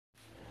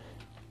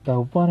The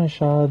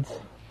Upanishads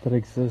that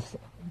exist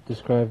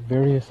describe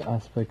various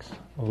aspects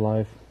of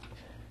life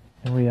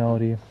and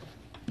reality,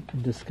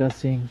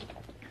 discussing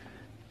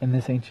in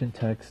this ancient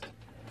text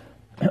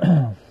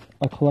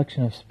a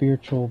collection of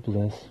spiritual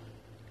bliss,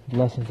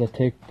 lessons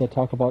that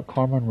talk about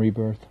karma and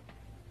rebirth,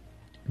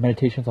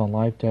 meditations on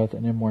life, death,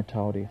 and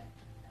immortality.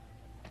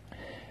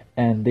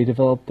 And they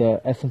develop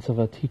the essence of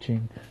a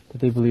teaching that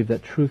they believe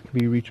that truth can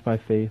be reached by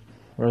faith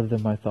rather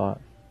than by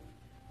thought,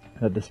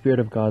 that the Spirit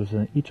of God is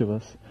in each of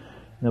us,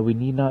 and that we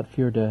need not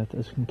fear death,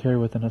 as we can carry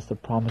within us the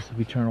promise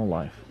of eternal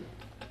life.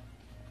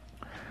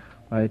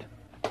 Right?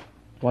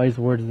 Wise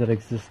words that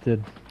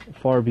existed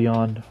far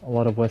beyond a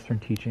lot of Western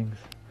teachings,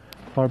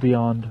 far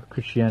beyond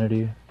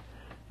Christianity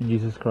and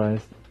Jesus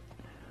Christ,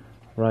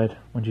 right,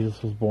 when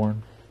Jesus was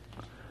born.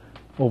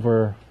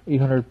 Over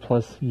 800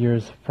 plus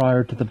years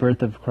prior to the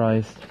birth of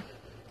Christ,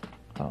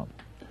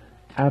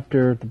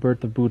 after the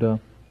birth of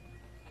Buddha,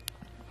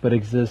 but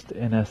exist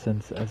in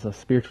essence as a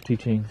spiritual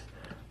teachings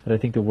that I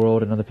think the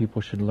world and other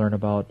people should learn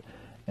about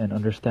and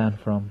understand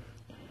from.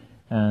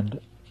 And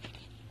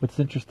what's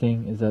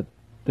interesting is that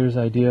there's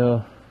an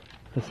idea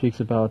that speaks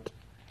about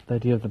the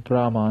idea of the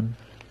Brahman,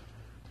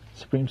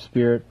 Supreme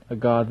Spirit, a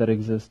God that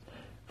exists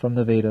from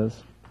the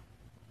Vedas,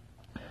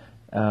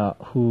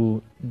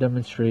 who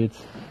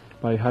demonstrates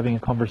by having a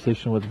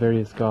conversation with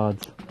various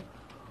gods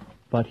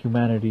about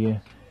humanity,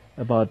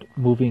 about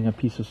moving a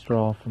piece of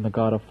straw from the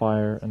god of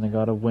fire and the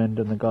god of wind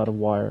and the god of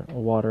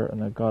water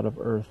and the god of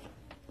earth.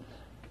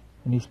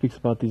 And he speaks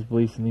about these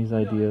beliefs and these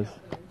ideas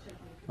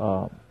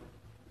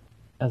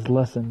as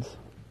lessons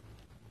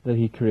that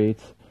he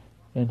creates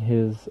in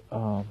his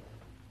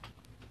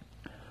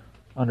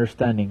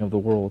understanding of the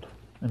world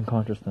and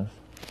consciousness.